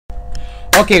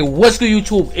Okay, what's good,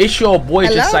 YouTube? It's your boy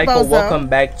JSYCHO. Bozo. Welcome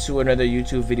back to another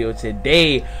YouTube video.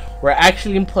 Today, we're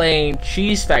actually playing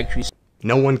Cheese Factory.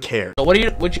 No one cares. So if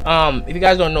you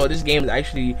guys don't know, this game is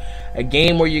actually a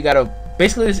game where you gotta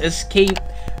basically just escape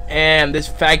and this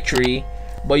factory,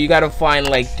 but you gotta find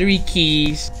like 3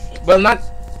 keys. Well,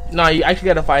 you actually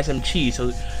gotta find some cheese.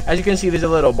 So as you can see, there's a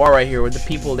little bar right here with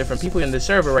different people in the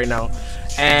server right now,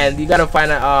 and you gotta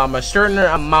find a certain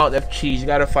amount of cheese. You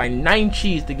gotta find 9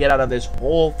 cheese to get out of this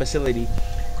whole facility.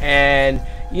 And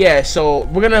yeah, so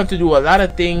we're gonna have to do a lot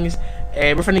of things,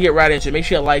 and we're gonna get right into it. Make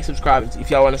sure you like, subscribe if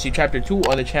y'all want to see chapter 2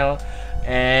 on the channel.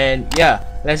 And yeah,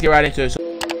 let's get right into it.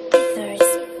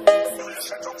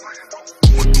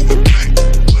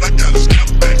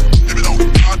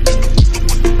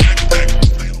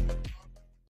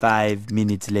 5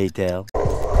 minutes later.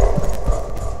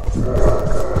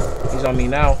 He's on me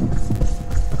now.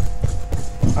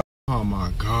 Oh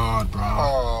my god, bro.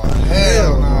 Oh,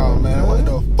 hell no, man. What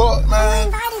the fuck,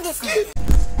 man?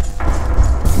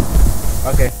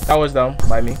 Okay, that was dumb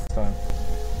by me. It's time.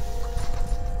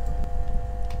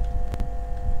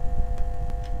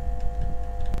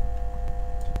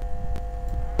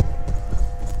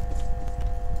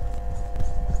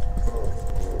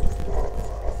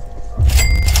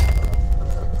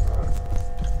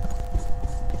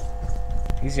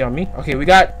 Easy on me. Okay, we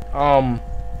got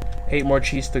 8 more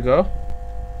cheese to go.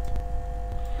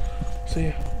 So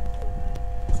yeah,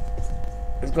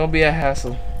 it's gonna be a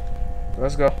hassle.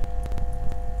 Let's go.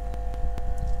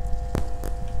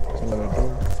 There's another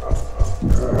door.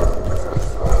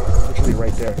 Literally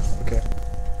right there. Okay.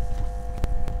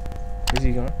 Where's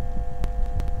he going?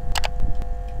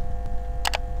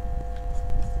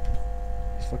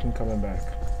 He's fucking coming back.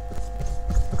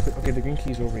 Okay, the green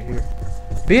key's over here.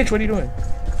 Bitch, what are you doing?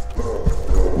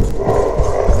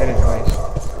 That is nice.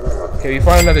 Okay, we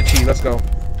found another cheese. Let's go.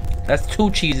 That's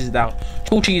 2 cheeses down.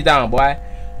 2 cheese down, boy.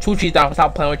 2 cheese down.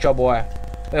 Stop playing with your boy.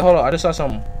 Wait, hold on. I just saw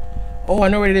something. Oh, I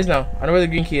know where it is now. I know where the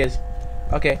green key is.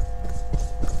 Okay.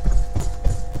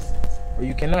 Well,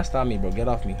 you cannot stop me, bro. Get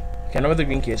off me. Okay, I know where the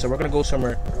green key is. So we're gonna go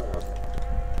somewhere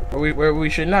where we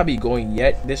should not be going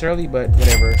yet this early, but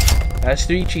whatever. That's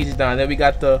 3 cheeses down. Then we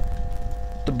got the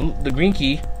green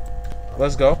key.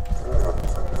 Let's go.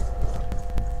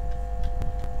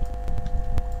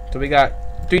 So we got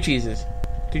 3 cheeses.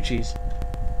 3 cheese.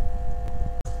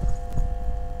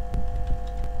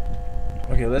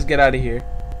 Okay, let's get out of here.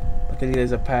 Luckily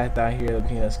there's a path down here that we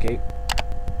can escape.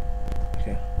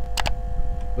 Okay.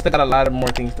 We still got a lot of more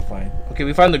things to find. Okay,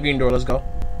 we found the green door. Let's go.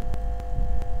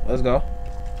 Let's go.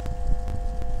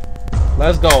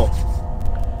 Let's go.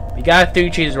 We got 3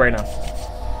 cheeses right now.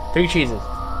 3 cheeses.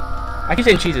 I keep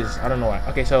saying cheeses. I don't know why.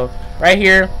 Okay, so right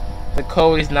here, the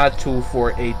code is not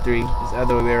 2483. It's the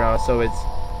other way around. So it's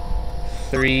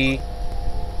 3.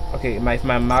 Okay, my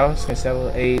mouse can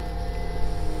settle 8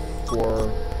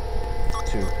 4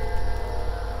 2.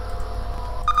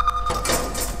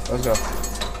 Let's go.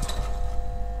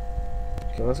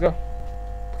 Okay, let's go.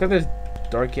 Look at this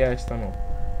dark ass tunnel.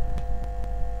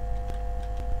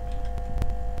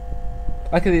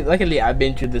 Luckily, I've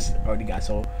been through this already, guys.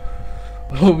 So.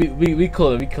 we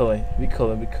coolin',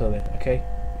 okay?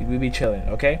 We be chilling,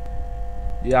 okay?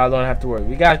 Y'all don't have to worry.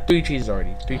 We got 3 cheeses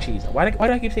already. 3 cheeses. Why do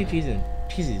I keep saying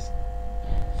cheeses?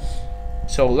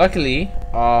 So luckily,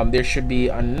 there should be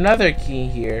another key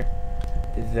here.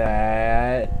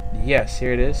 That yes,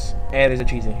 here it is, and there's a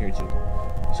cheese in here too.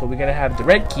 So we're gonna have the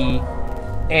red key,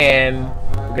 and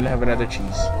we're gonna have another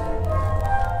cheese.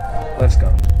 Let's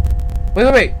go.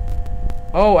 Wait.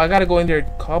 Oh, I gotta go in there.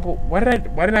 Why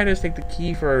did I just take the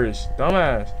key first?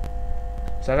 Dumbass.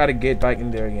 So I gotta get back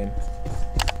in there again.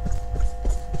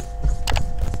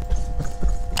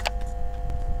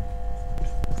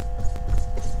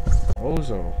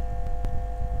 Ozo.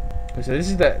 Okay, so this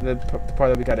is the part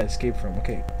that we gotta escape from.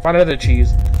 Okay, find another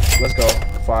cheese. Let's go.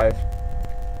 5.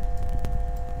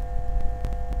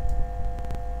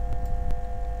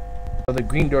 So the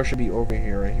green door should be over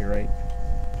here, right?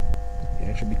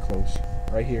 Yeah, it should be close.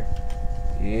 Right here.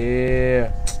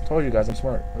 Yeah. Told you guys I'm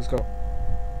smart. Let's go.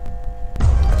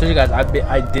 I told you guys I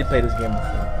did play this game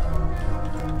before.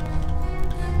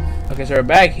 Okay, so we're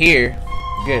back here.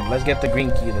 Good. Let's get the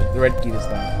green key, the red key this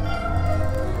time.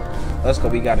 Let's go.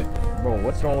 We got it. Bro,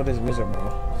 what's wrong with this wizard,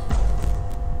 bro?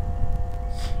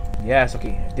 Yes,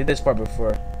 okay. I did this part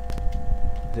before.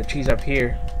 The cheese up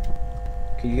here.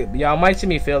 Okay, y'all might see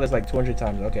me fail this like 200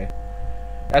 times. Okay.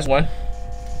 That's one.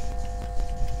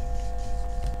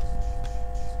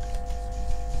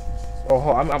 Oh,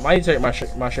 hold on. I need to take my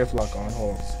shift lock on.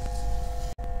 Hold on.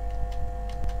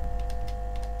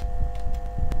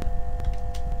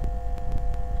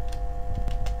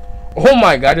 Oh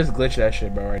my god, I just glitched that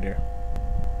shit, bro, right there.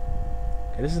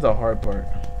 Okay, this is the hard part.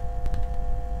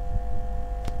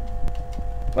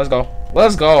 Let's go.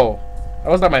 Let's go. That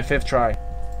was not my 5th try.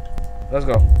 Let's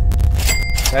go.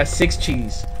 That's 6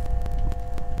 cheese.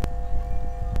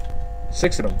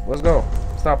 6 of them. Let's go.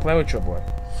 Stop playing with your boy.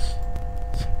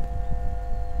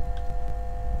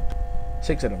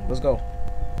 6 of them. Let's go.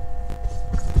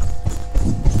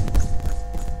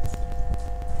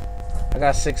 I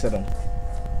got 6 of them.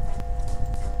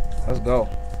 Let's go.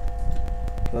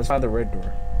 Let's find the red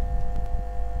door.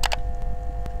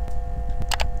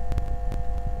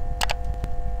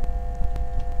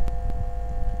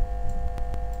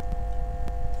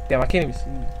 Damn, I can't even see.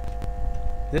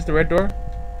 Is this the red door?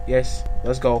 Yes.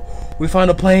 Let's go. We found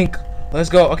a plank. Let's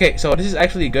go. Okay, so this is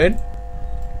actually good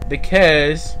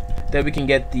because then we can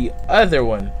get the other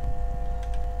one.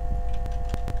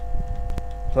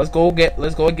 So let's go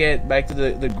get back to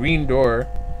the green door,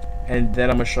 and then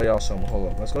I'm gonna show y'all something.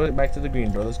 Hold up. Let's go back to the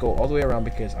green door. Let's go all the way around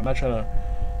because I'm not trying to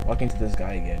walk into this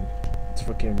guy again. It's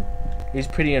freaking. He's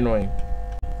pretty annoying.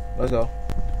 Let's go.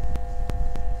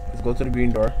 Let's go to the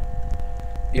green door.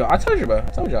 Yo, I told you, bro. I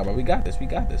told y'all, bro. We got this. We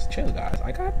got this. Chill, guys.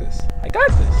 I got this. I got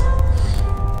this.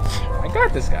 I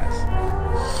got this, guys.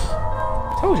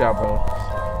 I told y'all, bro.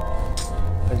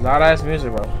 There's loud ass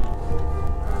music, bro.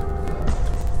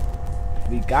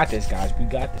 We got this, guys. We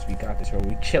got this. We got this, bro.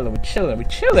 We chilling. We chilling. We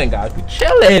chilling, guys. We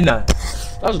chilling.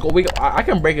 Let's go. I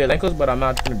can break his ankles, but I'm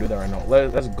not gonna do that right now.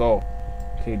 Let's go.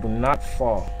 Okay, do not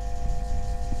fall.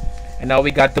 And now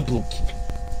we got the blue key.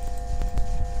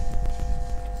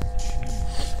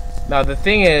 Now the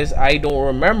thing is, I don't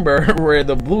remember where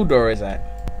the blue door is at.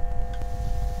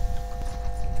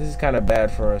 This is kind of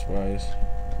bad for us, boys.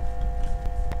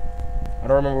 I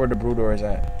don't remember where the blue door is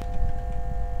at.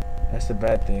 That's the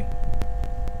bad thing.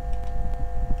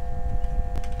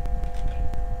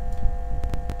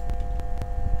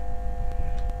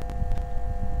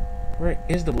 Where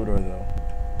is the blue door, though?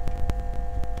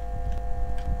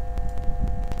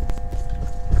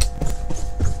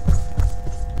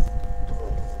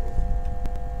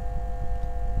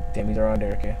 Damn, he's around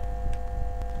there, okay.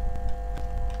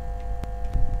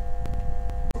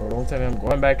 Bro, don't tell me I'm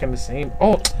going back in the same.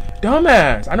 Oh,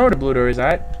 dumbass! I know where the blue door is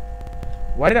at.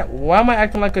 Why am I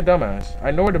acting like a dumbass?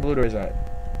 I know where the blue door is at.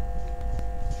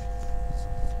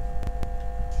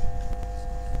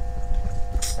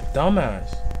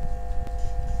 Dumbass.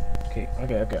 Okay.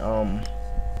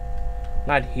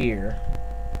 Not here.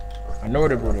 I know where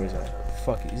the blue door is at.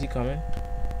 Fuck it. Is he coming?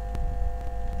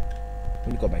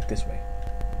 Let me go back this way.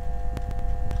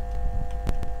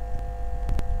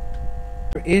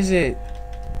 Where is it?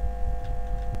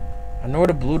 I know where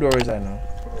the blue door is at now.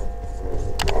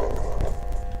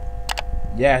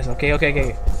 Yes, okay.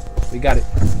 We got it.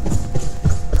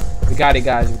 We got it,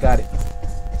 guys. We got it.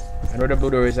 I know where the blue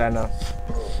door is at now.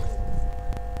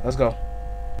 Let's go.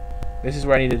 This is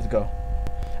where I needed to go.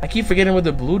 I keep forgetting where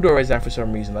the blue door is at for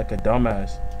some reason, like a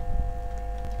dumbass.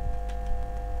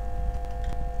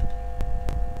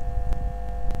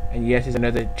 And yes, there's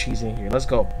another cheese in here. Let's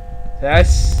go.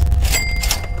 That's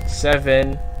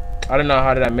 7. I don't know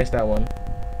how did I miss that one.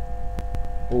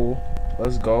 Ooh,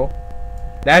 let's go.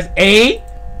 That's 8.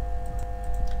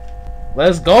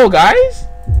 Let's go, guys.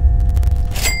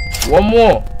 One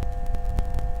more.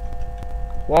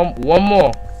 One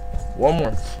more.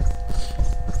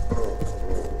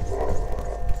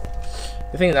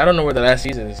 The thing is, I don't know where the last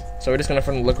cheese is, so we're just gonna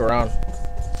look around.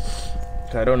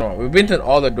 Cause I don't know. We've been to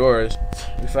all the doors.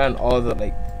 We found all the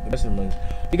the best ones.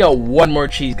 We got one more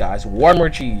cheese, guys. One more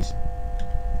cheese.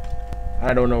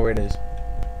 I don't know where it is.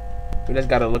 We just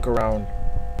gotta look around.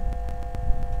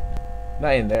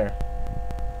 Not in there.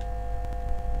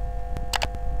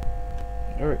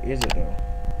 Where is it though?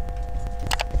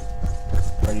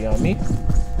 Are you on me?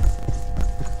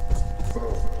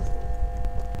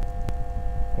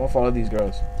 I'm gonna follow these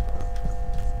girls.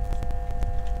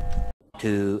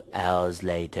 2 hours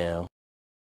later.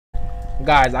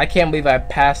 Guys, I can't believe I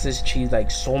passed this cheese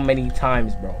like so many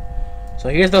times, bro. So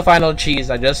here's the final cheese.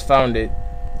 I just found it.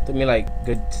 Took me like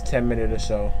good 10 minutes or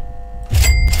so.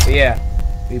 But yeah,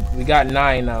 we got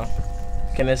 9 now.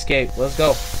 Can escape. Let's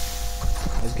go.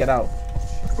 Let's get out.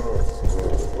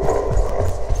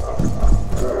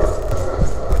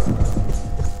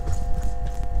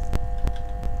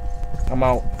 I'm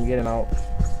out. I'm getting out.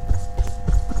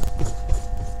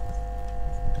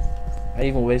 I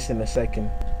even wasted a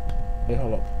second. Wait,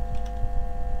 hold up.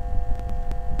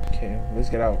 Okay, let's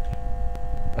get out.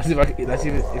 Let's see if I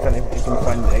can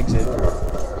find the exit.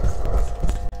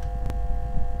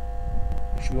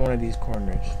 It should be one of these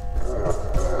corners.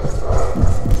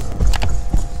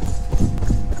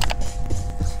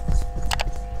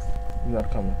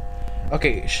 not coming.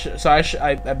 Okay, so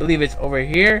I believe it's over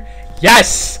here.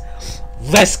 Yes!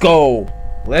 Let's go!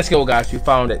 Let's go, guys. We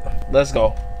found it. Let's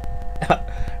go.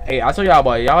 Hey, I told y'all,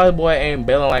 boy. Y'all boy ain't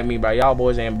building like me, bro. Y'all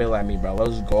boys ain't built like me, bro.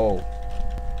 Let's go.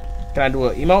 Can I do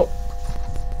an emote?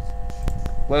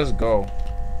 Let's go.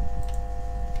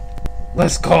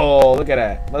 Let's go. Look at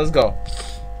that. Let's go.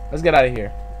 Let's get out of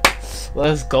here.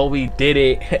 Let's go. We did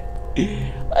it.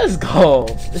 Let's go.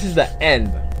 This is the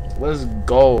end. Let's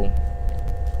go.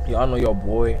 Y'all know your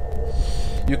boy.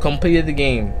 You completed the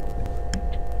game.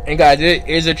 And guys, there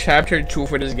is a chapter 2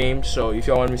 for this game. So if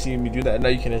y'all want to see me do that, now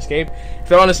you can escape. If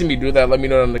y'all want to see me do that, let me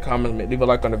know in the comments. Leave a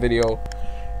like on the video.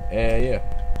 And yeah.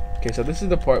 Okay, so this is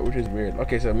the part which is weird.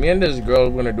 Okay, so me and this girl are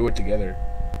gonna do it together.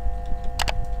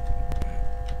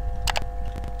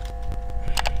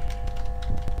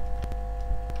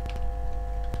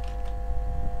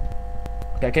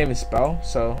 Okay, I can't even spell,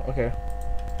 so okay.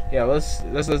 Yeah, let's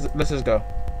just go.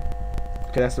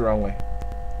 Okay, that's the wrong way.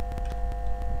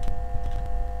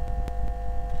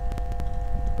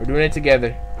 We're doing it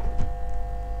together.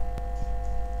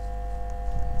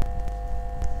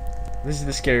 This is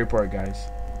the scary part, guys.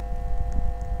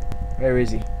 Where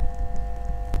is he?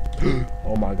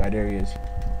 Oh my god, there he is.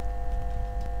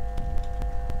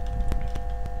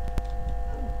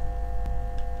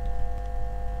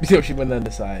 Yo, she went on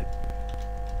the side.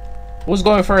 Who's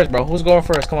going first, bro? Who's going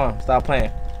first? Come on, stop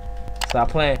playing. Stop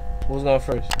playing. Who's going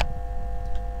first?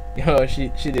 Yo, she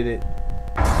did it.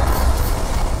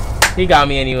 He got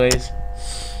me anyways.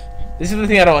 This is the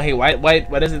thing I don't hate. Why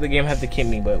doesn't the game have to kill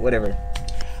me? But whatever.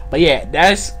 But yeah,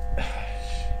 that's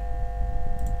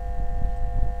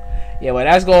well,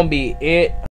 that's gonna be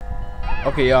it.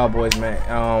 Okay, y'all boys, man.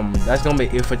 That's gonna be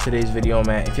it for today's video,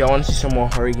 man. If y'all want to see some more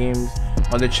horror games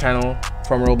on the channel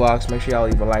from Roblox, make sure y'all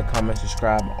leave a like, comment,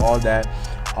 subscribe, all that.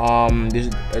 There's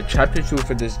a chapter 2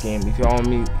 for this game. If y'all want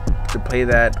me to play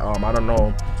that, I don't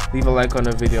know, leave a like on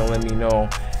the video and let me know.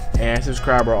 And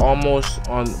subscribe. We're almost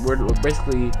on. We're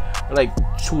basically like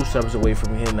 2 subs away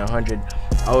from hitting 100.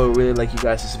 I would really like you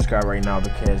guys to subscribe right now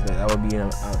because that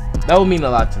would mean a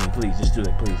lot to me. Please, just do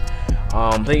it, please.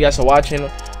 Thank you guys for watching.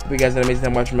 Hope you guys had an amazing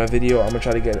time watching my video. I'm gonna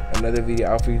try to get another video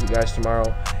out for you guys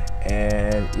tomorrow.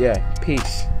 And yeah,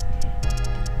 peace.